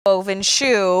woven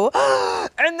shoe,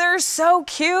 and they're so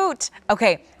cute.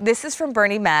 Okay, this is from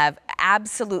Bernie Mev.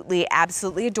 Absolutely,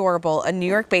 absolutely adorable. A New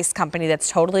York-based company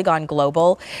that's totally gone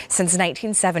global since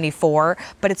 1974,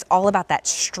 but it's all about that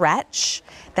stretch,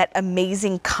 that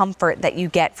amazing comfort that you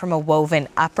get from a woven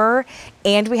upper,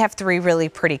 and we have 3 really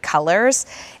pretty colors.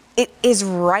 It is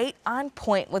right on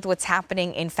point with what's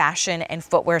happening in fashion and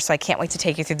footwear, so I can't wait to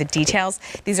take you through the details.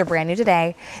 These are brand new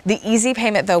today. The easy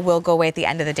payment, though, will go away at the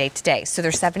end of the day today. So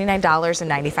they're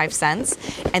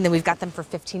 $79.95, and then we've got them for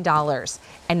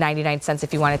 $15.99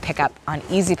 if you want to pick up on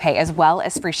Easy Pay, as well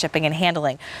as free shipping and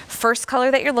handling. First color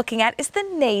that you're looking at is the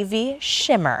navy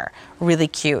shimmer. Really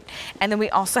cute. And then we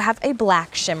also have a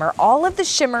black shimmer. All of the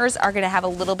shimmers are going to have a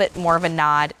little bit more of a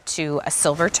nod to a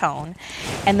silver tone.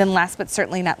 And then last but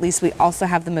certainly not least, we also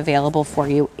have them available for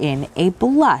you in a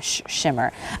blush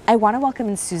shimmer. I want to welcome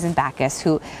in Susan Backus,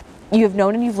 who you have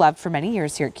known and you've loved for many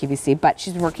years here at QVC, but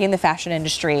she's working in the fashion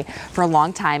industry for a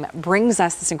long time, brings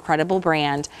us this incredible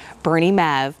brand, Bernie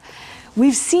Mev.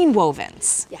 We've seen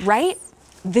wovens, yes, right?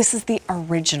 This is the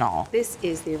original. This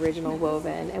is the original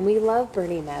woven, and we love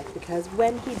Bernie Mev because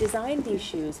when he designed these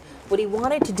shoes, what he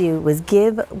wanted to do was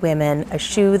give women a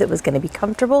shoe that was going to be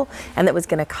comfortable and that was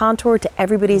going to contour to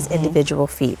everybody's individual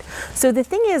feet. So the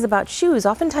thing is about shoes,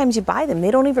 oftentimes you buy them,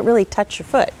 they don't even really touch your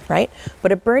foot, right?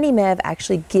 But a Bernie Mev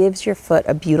actually gives your foot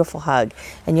a beautiful hug.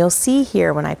 And you'll see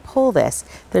here when I pull this,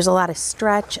 there's a lot of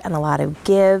stretch and a lot of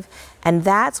give. And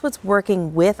that's what's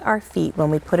working with our feet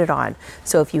when we put it on.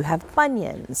 So if you have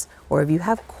bunions, or if you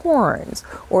have corns,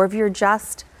 or if you're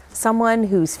just someone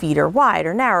whose feet are wide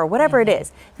or narrow, whatever it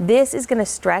is, this is gonna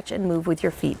stretch and move with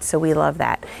your feet. So we love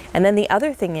that. And then the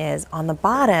other thing is on the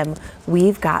bottom,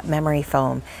 we've got memory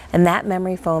foam. And that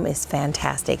memory foam is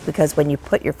fantastic because when you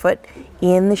put your foot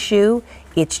in the shoe,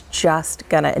 it's just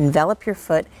gonna envelop your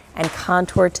foot and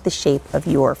contour to the shape of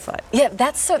your foot. Yeah,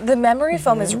 that's so, the memory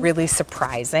foam is really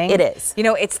surprising. It is. You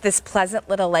know, it's this pleasant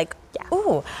little like,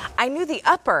 ooh, I knew the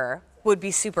upper would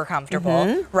be super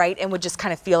comfortable, right? And would just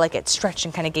kind of feel like it stretched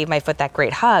and kind of gave my foot that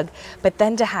great hug. But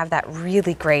then to have that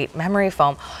really great memory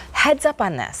foam, heads up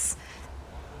on this.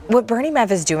 What Bernie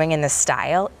Mev is doing in this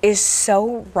style is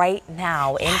so right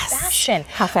now in fashion.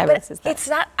 How fabulous is that? It's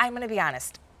not, I'm gonna be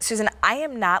honest, Susan, I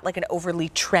am not like an overly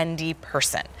trendy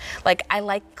person. Like I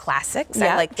like classics.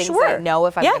 I like things that I know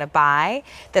if I'm gonna buy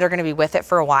that are gonna be with it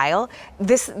for a while.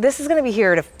 This is gonna be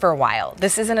here for a while.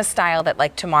 This isn't a style that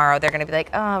like tomorrow they're gonna be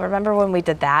like, oh, remember when we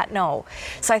did that? No.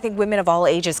 So I think women of all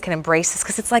ages can embrace this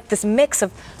because it's like this mix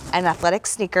of an athletic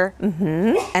sneaker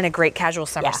and a great casual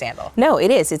summer sandal. No, it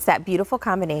is. It's that beautiful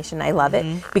combination. I love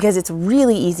it because it's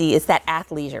really easy. It's that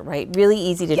athleisure, right? Really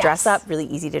easy to dress up, really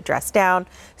easy to dress down,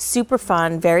 super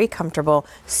fun, very comfortable,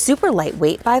 super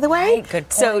lightweight, by the way. Right, good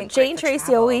point. So Jane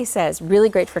Tracy always says, really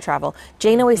great for travel.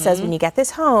 Jane always says, when you get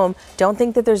this home, don't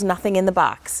think that there's nothing in the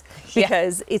box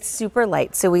because it's super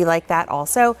light. So we like that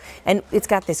also. And it's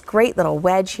got this great little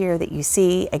wedge here that you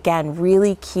see. Again,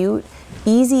 really cute,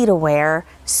 easy to wear,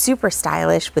 super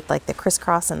stylish with like the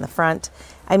crisscross in the front.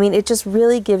 I mean, it just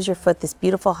really gives your foot this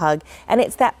beautiful hug. And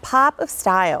it's that pop of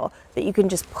style that you can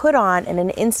just put on in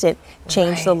an instant,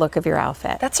 change the look of your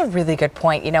outfit. That's a really good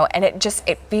point, you know, and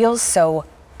it feels so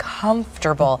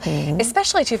comfortable,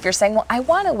 especially too if you're saying, well, I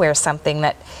want to wear something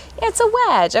that, it's a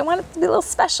wedge, I want it to be a little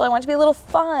special, I want it to be a little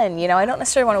fun, you know, I don't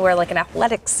necessarily want to wear like an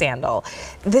athletic sandal.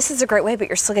 This is a great way, but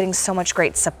you're still getting so much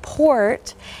great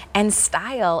support and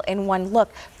style in one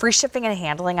look. Free shipping and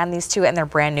handling on these two, and they're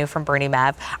brand new from Bernie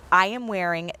Mev. I am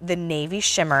wearing the navy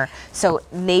shimmer, so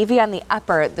navy on the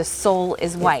upper, the sole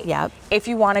is white. Yep. If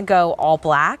you want to go all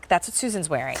black, that's what Susan's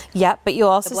wearing. Yep, but you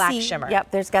also the black see, shimmer.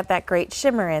 Yep, there's got that great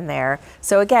shimmer in there.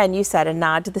 So again, you said a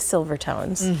nod to the silver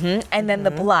tones. And then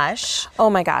the blush.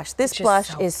 Oh my gosh, this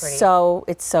blush is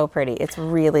so pretty. It's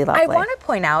really lovely. I want to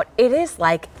point out, it is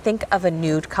like, think of a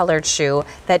nude colored shoe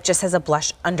that just has a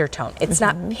blush undertone. It's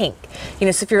not pink. You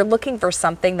know, so if you're looking for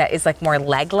something that is like more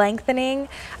leg lengthening,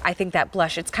 I think that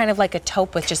blush, it's kind of like a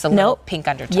taupe with just a little pink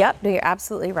undertone. Yep, you're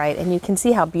absolutely right. And you can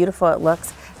see how beautiful it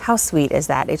looks. How sweet is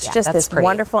that? It's just this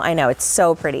wonderful, I know, it's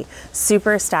so pretty.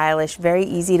 Super stylish, very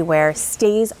easy to wear,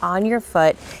 stays on your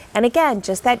foot. And again,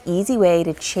 just that easy way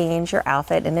to change your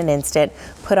outfit in an instant,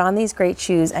 put on these great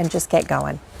shoes and just get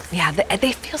going. Yeah,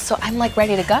 they feel so, I'm like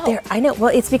ready to go. I know,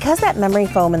 well, it's because that memory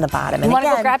foam in the bottom. You want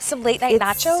to go grab some late night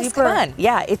nachos? Come on.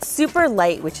 Yeah, it's super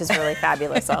light, which is really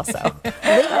fabulous also.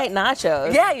 Late night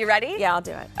nachos. Yeah, you ready? Yeah, I'll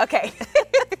do it. Okay.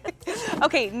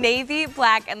 Okay, navy,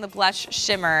 black, and the blush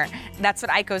shimmer. That's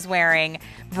what Aiko's wearing.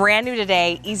 Brand new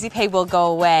today. Easy Pay will go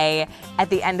away at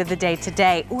the end of the day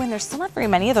today. Ooh, and there's still not very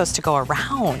many of those to go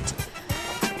around.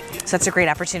 So that's a great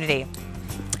opportunity.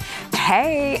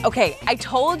 Hey, okay, I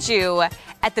told you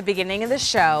at the beginning of the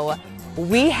show,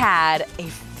 we had a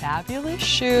fabulous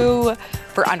shoe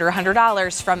for under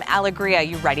 $100 from Alegria.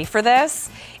 You ready for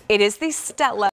this? It is the Stella